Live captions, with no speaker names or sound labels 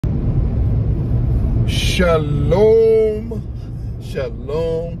Shalom,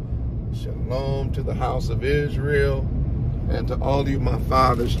 shalom, shalom to the house of Israel and to all you, my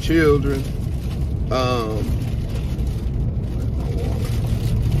father's children. I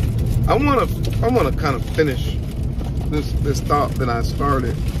want to kind of finish this thought that I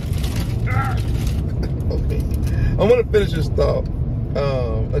started. Okay, I want to finish this thought.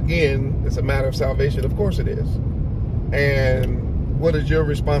 Again, it's a matter of salvation. Of course it is. And what is your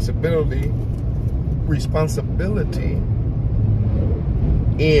responsibility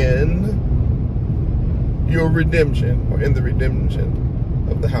in your redemption, or in the redemption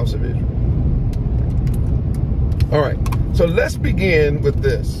of the house of Israel? All right, so let's begin with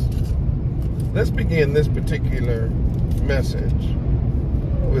this. Let's begin this particular message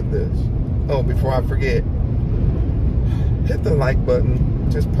with this. Oh, before I forget, hit the like button,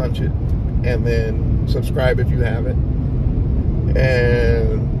 just punch it, and then subscribe if you haven't,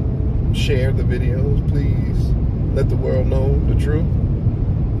 and share the videos, please. Let the world know the truth,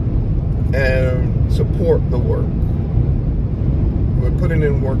 and support the work. We're putting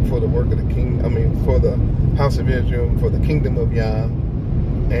in work for the work of the king. I mean, for the house of Israel, for the kingdom of Yah,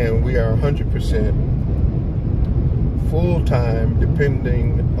 and we are 100% full-time,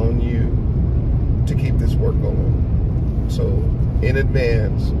 depending on you to keep this work going. So, in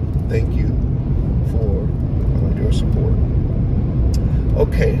advance, thank you for your support.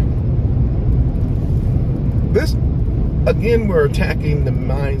 Okay. This, again, we're attacking the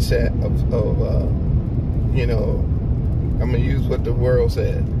mindset of you know, I'm going to use what the world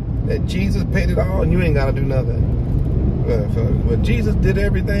said, that Jesus paid it all and you ain't got to do nothing. Well, Jesus did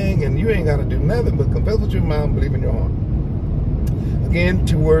everything and you ain't got to do nothing but confess with your mouth and believe in your heart. Again,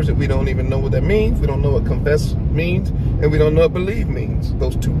 two words that we don't even know what that means. We don't know what confess means, and we don't know what believe means.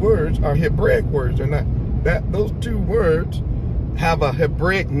 Those two words are Hebraic words. They're not that. Those two words have a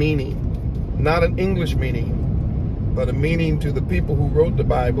Hebraic meaning, not an English meaning, but a meaning to the people who wrote the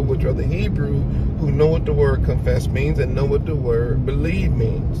Bible, which are the Hebrew, who know what the word confess means and know what the word believe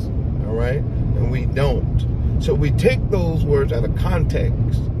means. All right, and we don't. So we take those words out of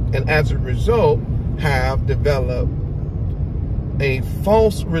context, and as a result, have developed a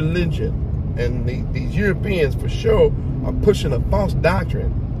false religion. And these Europeans, for sure, are pushing a false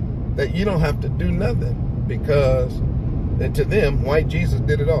doctrine that you don't have to do nothing, because to them, white Jesus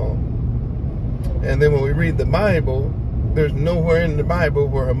did it all. And then when we read the Bible, there's nowhere in the Bible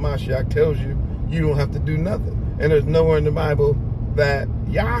where Hamashiach tells you you don't have to do nothing. And there's nowhere in the Bible that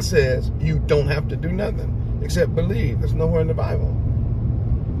Yah says you don't have to do nothing except believe. There's nowhere in the Bible.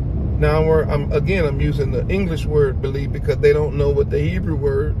 Now, I'm using the English word believe because they don't know what the Hebrew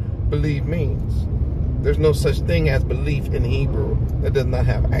word believe means. There's no such thing as belief in Hebrew that does not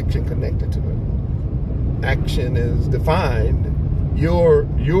have action connected to it. Action is defined. Your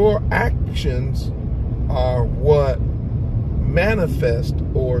actions are what manifest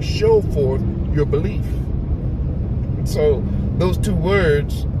or show forth your belief. So those two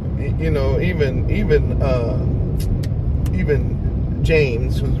words, you know, even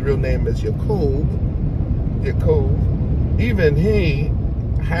James, whose real name is Jacob, even he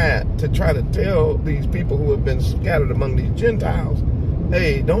had to try to tell these people who have been scattered among these Gentiles,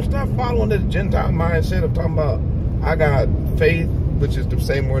 hey, don't start following this Gentile mindset of talking about I got faith, which is the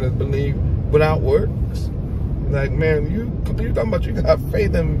same word as believe, without works. Like, man, you talking about you got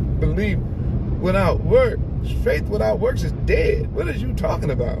faith and believe without works. Faith without works is dead. What are you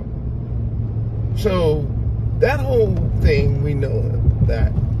talking about? So that whole thing, we know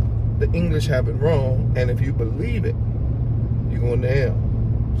that the English have it wrong, and if you believe it, you're going to hell.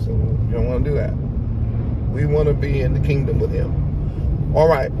 So you don't want to do that. We want to be in the kingdom with him. All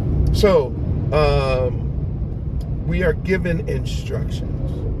right. So we are given instructions.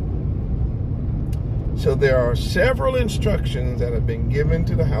 So there are several instructions that have been given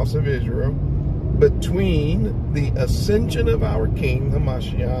to the house of Israel between the ascension of our King,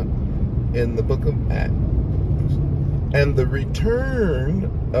 Hamashiach, in the book of Acts, and the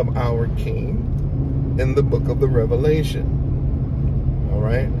return of our King in the book of the Revelation. All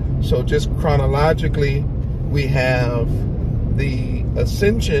right. So just chronologically, we have the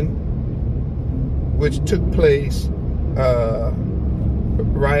ascension, which took place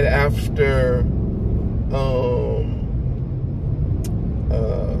right after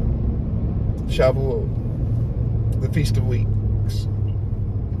Shavuot, the Feast of Weeks.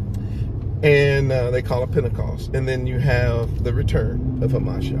 And they call it Pentecost. And then you have the return of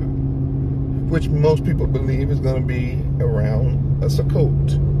Hamashiach, which most people believe is going to be around a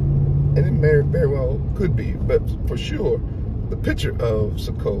Sukkot. And it very well could be, but for sure, the picture of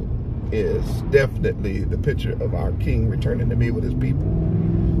Sukkot is definitely the picture of our King returning to be with his people.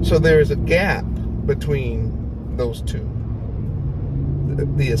 So there is a gap between those two,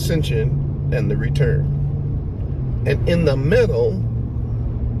 the ascension and the return. And in the middle,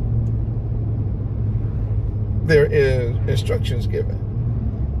 there is instructions given.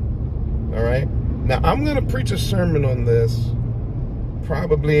 All right? Now, I'm going to preach a sermon on this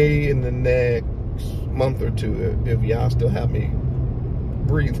probably in the next month or two, if y'all still have me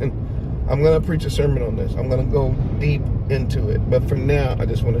breathing. I'm going to preach a sermon on this. I'm going to go deep into it. But for now, I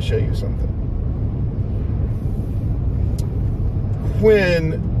just want to show you something.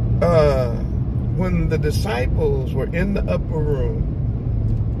 When the disciples were in the upper room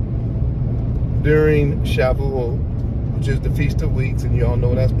during Shavuot, which is the Feast of Weeks, and you all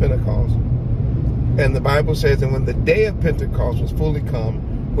know that's Pentecost. And the Bible says, and when the day of Pentecost was fully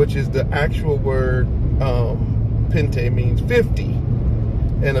come, which is the actual word, Pente means 50.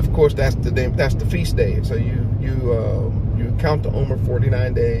 And of course, that's the day, that's the feast day. So you count the Omer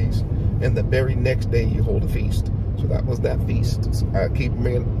 49 days, and the very next day you hold a feast. So that was that feast. So I keep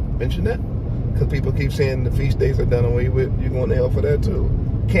mentioning that because people keep saying the feast days are done away with. You're going to hell for that too.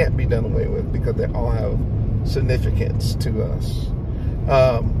 Can't be done away with because they all have significance to us.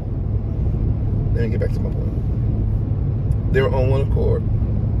 Let me get back to my point. They were on one accord,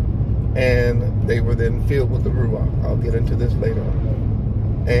 and they were then filled with the Ruach. I'll get into this later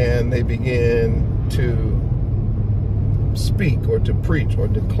on. And they began to speak or to preach or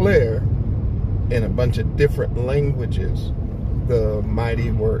declare in a bunch of different languages the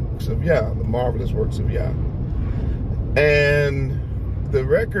mighty works of Yah, the marvelous works of Yah. And the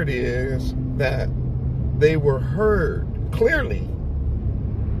record is that they were heard clearly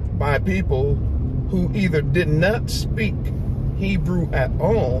by people who either did not speak Hebrew at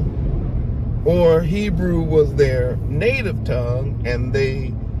all, or Hebrew was their native tongue and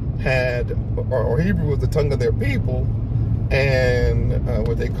they had, or Hebrew was the tongue of their people and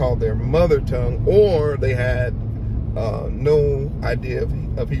what they called their mother tongue, or they had no idea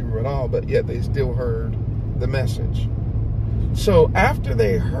of Hebrew at all, but yet they still heard the message. So after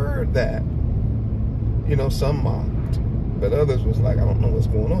they heard that, you know, some mocked, but others was like, I don't know what's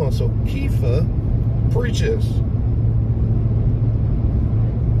going on. So Kepha preaches.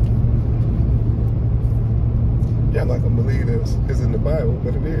 Y'all not gonna believe this is in the Bible,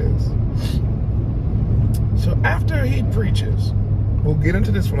 but it is. So after he preaches, we'll get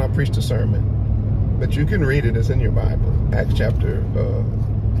into this when I preach the sermon, but you can read it, it's in your Bible. Acts chapter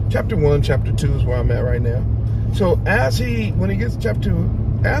 1, chapter 2 is where I'm at right now. So when he gets to chapter 2,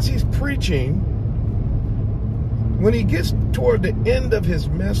 as he's preaching, when he gets toward the end of his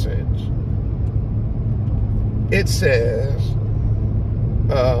message, it says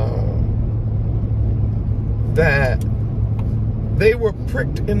that they were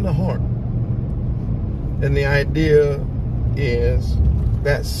pricked in the heart. And the idea is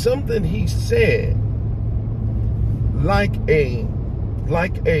that something he said, like the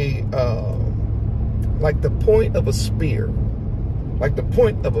point of a spear, like the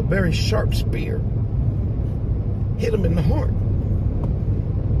point of a very sharp spear, hit him in the heart.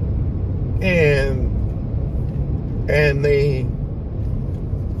 And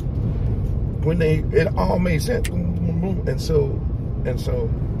it all made sense. And so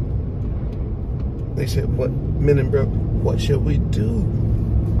they said, what, men and bro, what shall we do?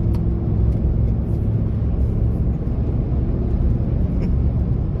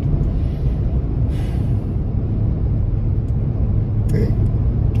 Okay.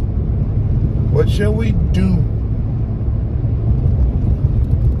 What shall we do?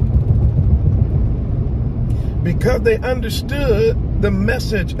 Because they understood the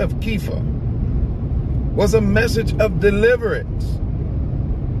message of Kepha was a message of deliverance.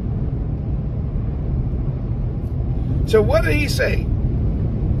 So what did he say?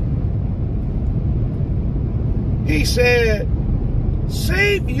 He said,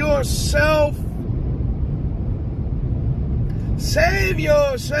 save yourself. Save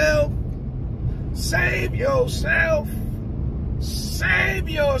yourself. Save yourself. Save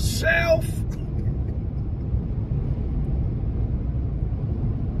yourself.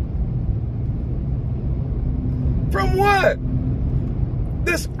 From what?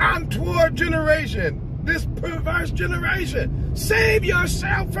 This untoward generation, this perverse generation. Save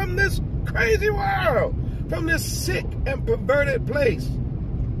yourself from this crazy world, from this sick and perverted place.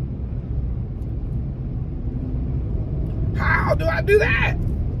 How do I do that?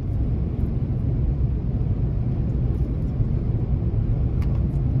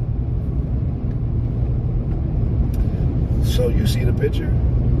 So you see the picture?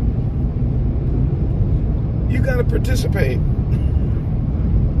 You got to participate.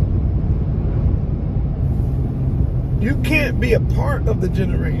 You can't be a part of the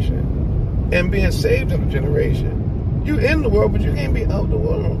generation and being saved in a generation. You in the world, but you can't be of the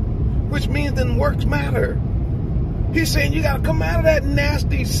world. Which means then works matter. He's saying you got to come out of that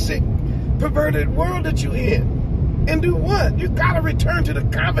nasty, sick, perverted world that you're in. And do what? You got to return to the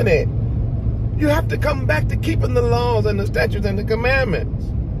covenant. You have to come back to keeping the laws and the statutes and the commandments.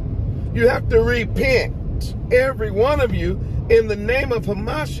 You have to repent, every one of you, in the name of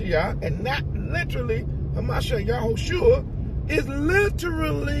Hamashiach, and not literally, Hamashiach Yahushua is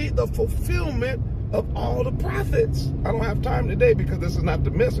literally the fulfillment of all the prophets. I don't have time today because this is not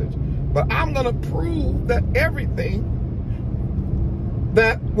the message. But I'm going to prove that everything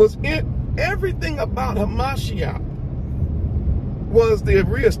about Hamashiach was the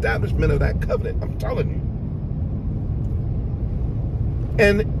reestablishment of that covenant. I'm telling you.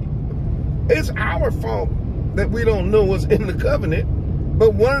 And it's our fault that we don't know what's in the covenant.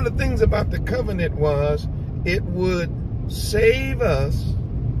 But one of the things about the covenant was it would save us.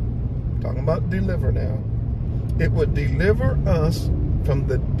 Talking about deliver now. It would deliver us from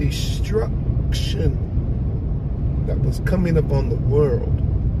the destruction that was coming upon the world.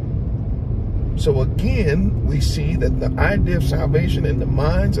 So again, we see that the idea of salvation in the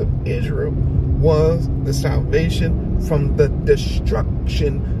minds of Israel was the salvation from the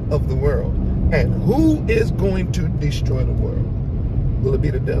destruction of the world. And who is going to destroy the world? Will it be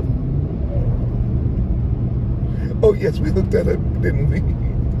the devil? Oh yes, we looked at it, didn't we?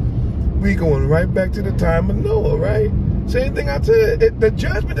 We going right back to the time of Noah, right? Same thing I said. The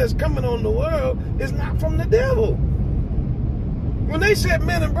judgment that's coming on the world is not from the devil. When they said,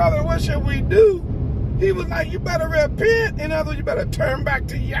 men and brother, what shall we do? He was like, you better repent. In other words, you better turn back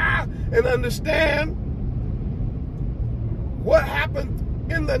to Yah and understand what happened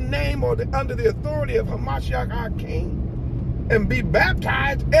in the name or under the authority of Hamashiach our King, and be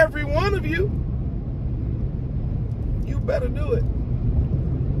baptized, every one of you. You better do it.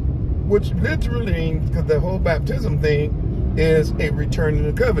 Which literally means, because the whole baptism thing is a return to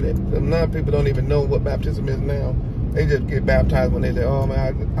the covenant. A lot of people don't even know what baptism is now. They just get baptized when they say, oh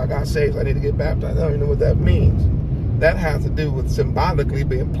man, I got saved, so I need to get baptized. I don't even know what that means. That has to do with symbolically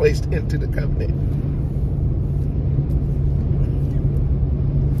being placed into the covenant.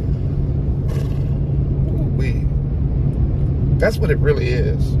 That's what it really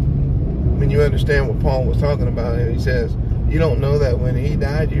is. When you understand what Paul was talking about, and he says, you don't know that when he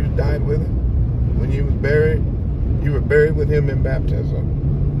died, you died with him. When you was buried, you were buried with him in baptism.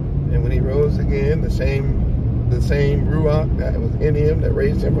 And when he rose again, the same Ruach that was in him, that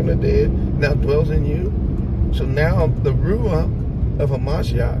raised him from the dead, now dwells in you. So now the Ruach of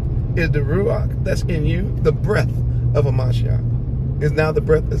Hamashiach is the Ruach that's in you. The breath of Hamashiach is now the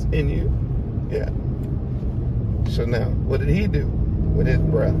breath that's in you. Yeah. So now, what did he do with his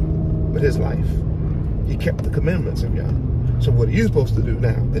breath, with his life? He kept the commandments of Yah. So what are you supposed to do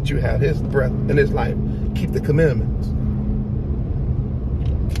now that you have his breath and his life? Keep the commandments.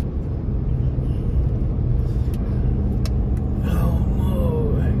 Oh,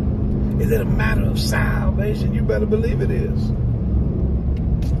 Lord. Is it a matter of salvation? You better believe it is.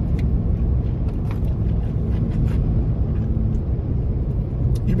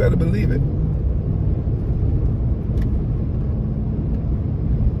 You better believe it.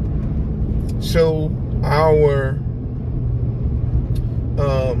 So our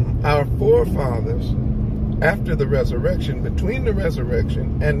forefathers, after the resurrection, between the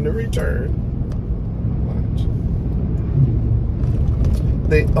resurrection and the return, watch,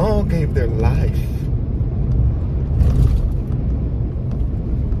 they all gave their life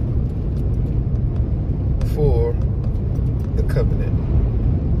for the covenant.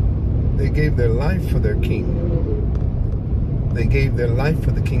 They gave their life for their king. They gave their life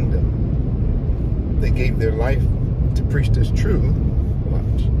for the kingdom. They gave their life to preach this truth.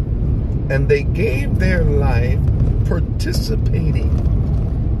 Watch. And they gave their life participating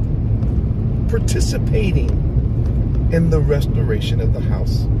in the restoration of the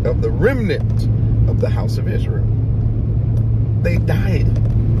house, of the remnant of the house of Israel. They died,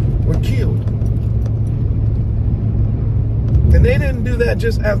 were killed. And they didn't do that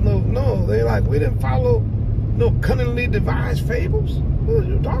just as no, they like, we didn't follow no cunningly devised fables. What are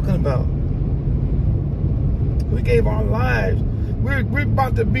you talking about? We gave our lives. We're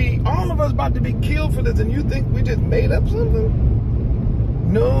about to be, all of us about to be killed for this, and you think we just made up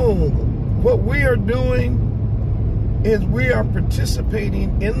something? No. What we are doing is we are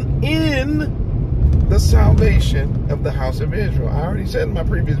participating in the salvation of the house of Israel. I already said in my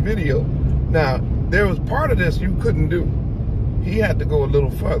previous video. Now, there was part of this you couldn't do. He had to go a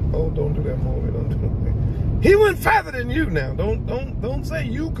little further. Oh, don't do that more. Don't do that. He went further than you now. Don't say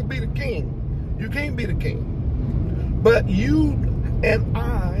you could be the king. You can't be the king. But you and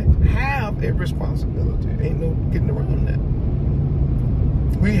I have have a responsibility. Ain't no getting around that.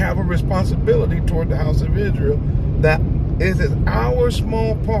 We have a responsibility toward the house of Israel that is our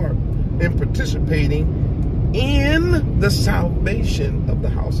small part in participating in the salvation of the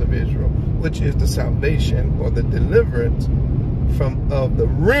house of Israel, which is the salvation or the deliverance of the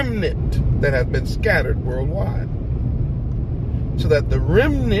remnant that has been scattered worldwide. So that the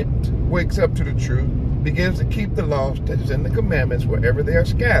remnant wakes up to the truth, begins to keep the law, statutes, and the commandments wherever they are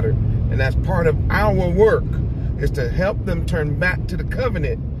scattered. And that's part of our work, is to help them turn back to the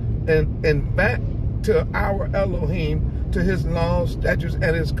covenant and back to our Elohim, to his laws, statutes,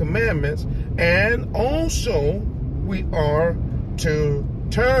 and his commandments. And also we are to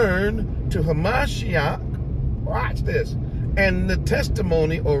turn to Hamashiach, watch this, and the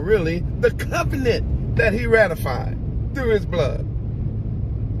testimony, or really the covenant that he ratified through his blood,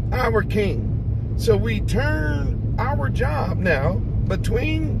 our King. So we turn our job now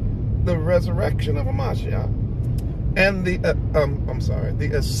between the resurrection of Hamashiach and the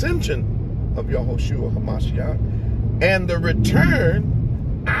ascension of Yahushua Hamashiach, and the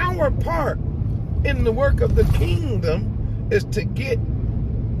return, our part in the work of the kingdom is to get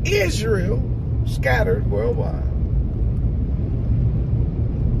Israel scattered worldwide,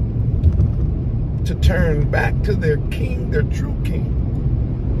 to turn back to their king, their true king,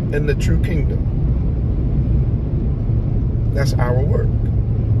 and the true kingdom. That's our work.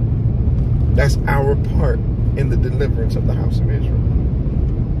 That's our part in the deliverance of the house of Israel.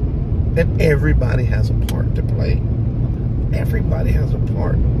 And everybody has a part to play. Everybody has a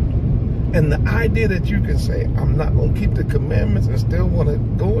part. And the idea that you can say, I'm not going to keep the commandments and still want to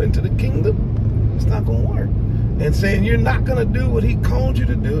go into the kingdom, it's not going to work. And saying you're not going to do what he called you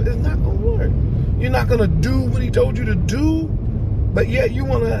to do, it's not going to work. You're not going to do what he told you to do, but yet you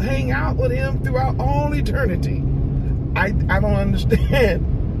want to hang out with him throughout all eternity. I don't understand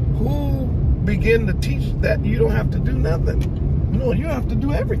who began to teach that you don't have to do nothing. No, you have to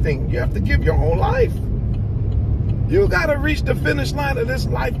do everything. You have to give your whole life. You got to reach the finish line of this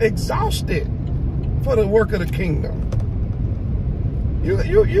life exhausted for the work of the kingdom. You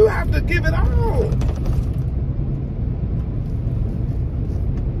have to give it all.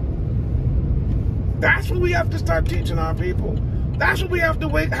 That's what we have to start teaching our people. That's what we have to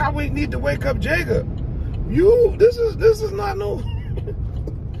how we need to wake up Jacob. This is not no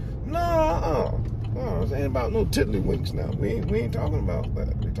this ain't about no tiddlywinks now. We ain't talking about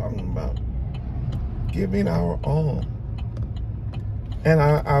that. We're talking about giving our all. And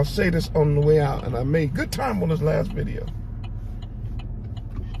I'll say this on the way out, and I made good time on this last video.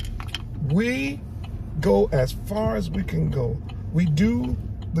 We go as far as we can go. We do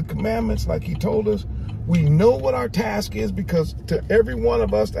the commandments like he told us. We know what our task is, because to every one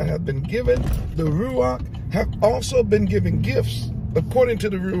of us that have been given the Ruach have also been given gifts according to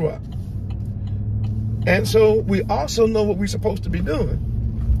the Ruach. And so we also know what we're supposed to be doing.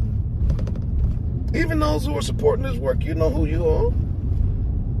 Even those who are supporting this work, you know who you are.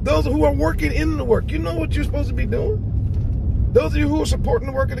 Those who are working in the work, you know what you're supposed to be doing. Those of you who are supporting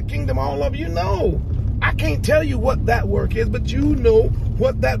the work of the kingdom, all of you know. I can't tell you what that work is, but you know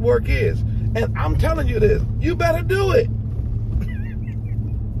what that work is. And I'm telling you this, you better do it.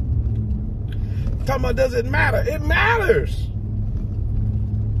 Talking about, does it matter? It matters.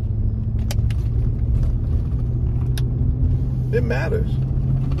 It matters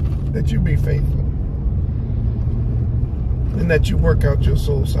that you be faithful and that you work out your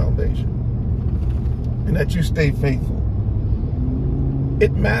soul salvation and that you stay faithful.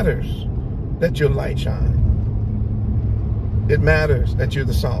 It matters that your light shine. It matters that you're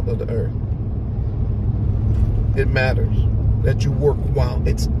the salt of the earth. It matters that you work while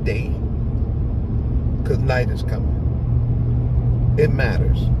it's day, because night is coming. It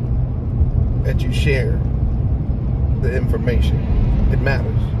matters that you share the information. It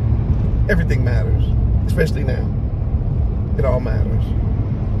matters. Everything matters, especially now. It all matters.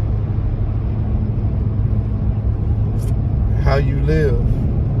 How you live,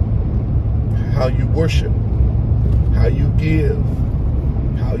 how you worship, how you give,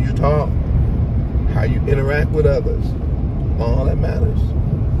 how you talk, how you interact with others, all that matters.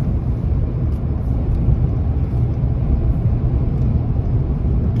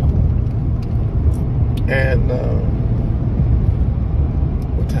 And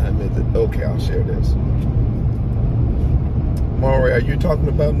what time is it? Okay, I'll share this. Maury, are you talking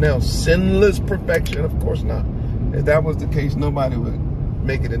about now sinless perfection? Of course not. If that was the case, nobody would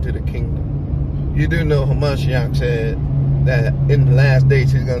make it into the kingdom. You do know Hamashiach said that in the last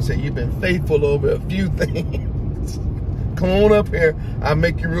days he's going to say, you've been faithful over a few things. Come on up here, I'll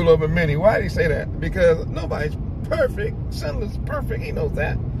make you rule over many. Why did he say that? Because nobody's perfect. Sinless perfect, he knows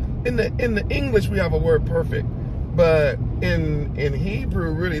that. in the English we have a word perfect, but in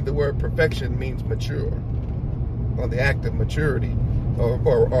Hebrew, really the word perfection means mature, or the act of maturity, or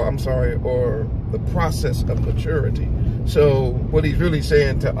the process of maturity. So what he's really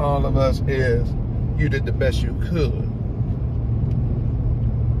saying to all of us is, you did the best you could.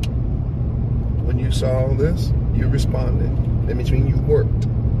 When you saw this, you responded. That means when you worked.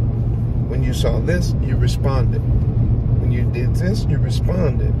 When you saw this, you responded. When you did this, you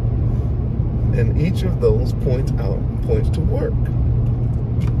responded. And each of those points to work.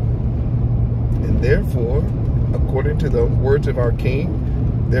 And therefore, according to the words of our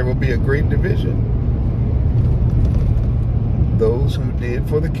King, there will be a great division. Those who did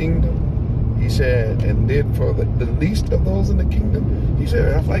for the kingdom, he said, and did for the least of those in the kingdom, he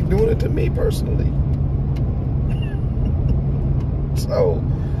said, that's like doing it to me personally. So,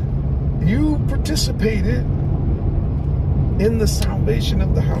 you participated in the salvation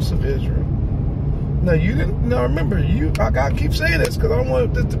of the house of Israel. Now, you didn't, now remember, I gotta keep saying this because I don't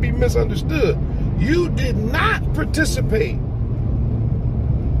want this to be misunderstood. You did not participate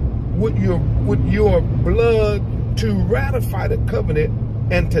with your blood to ratify the covenant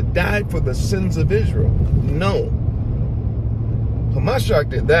and to die for the sins of Israel. No. Hamashiach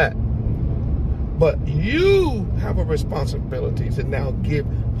did that. But you have a responsibility to now give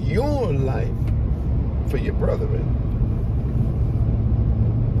your life for your brethren.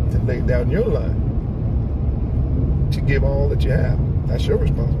 To lay down your life. To give all that you have. That's your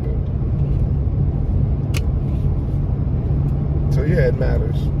responsibility. So yeah, it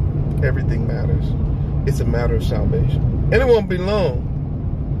matters. Everything matters. It's a matter of salvation. And it won't be long.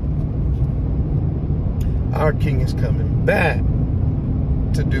 Our King is coming back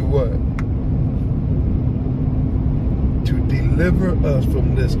to do what? To deliver us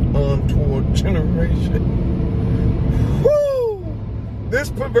from this untoward generation. Woo! This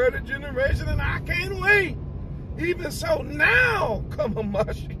perverted generation, and I can't wait. Even so, now, come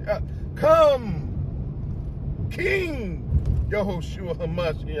Hamashiach. Come, King Yahushua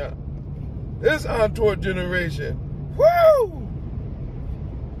Hamashiach. This untoward generation. Woo!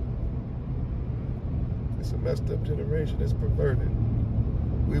 It's a messed up generation. It's perverted.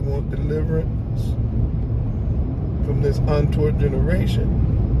 We want deliverance from this untoward generation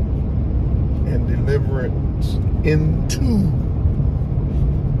and deliverance into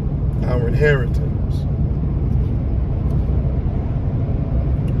our inheritance,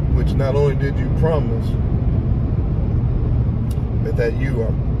 which not only did you promise, but that you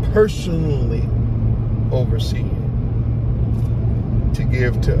are personally overseeing to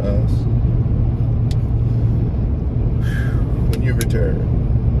give to us when you return.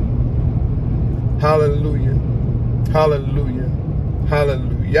 Hallelujah. Hallelujah.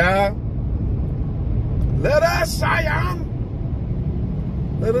 Hallelujah. Let us, Zion,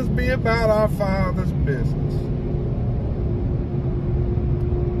 let us be about our Father's business.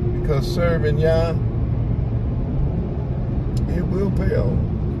 Because serving Yah, it will pay off.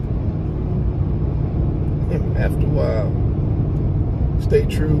 And after a while, stay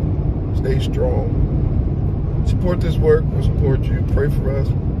true, stay strong. Support this work, we'll support you. Pray for us,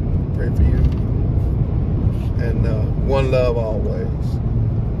 pray for you. And one love always.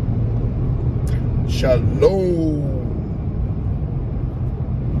 Shalom.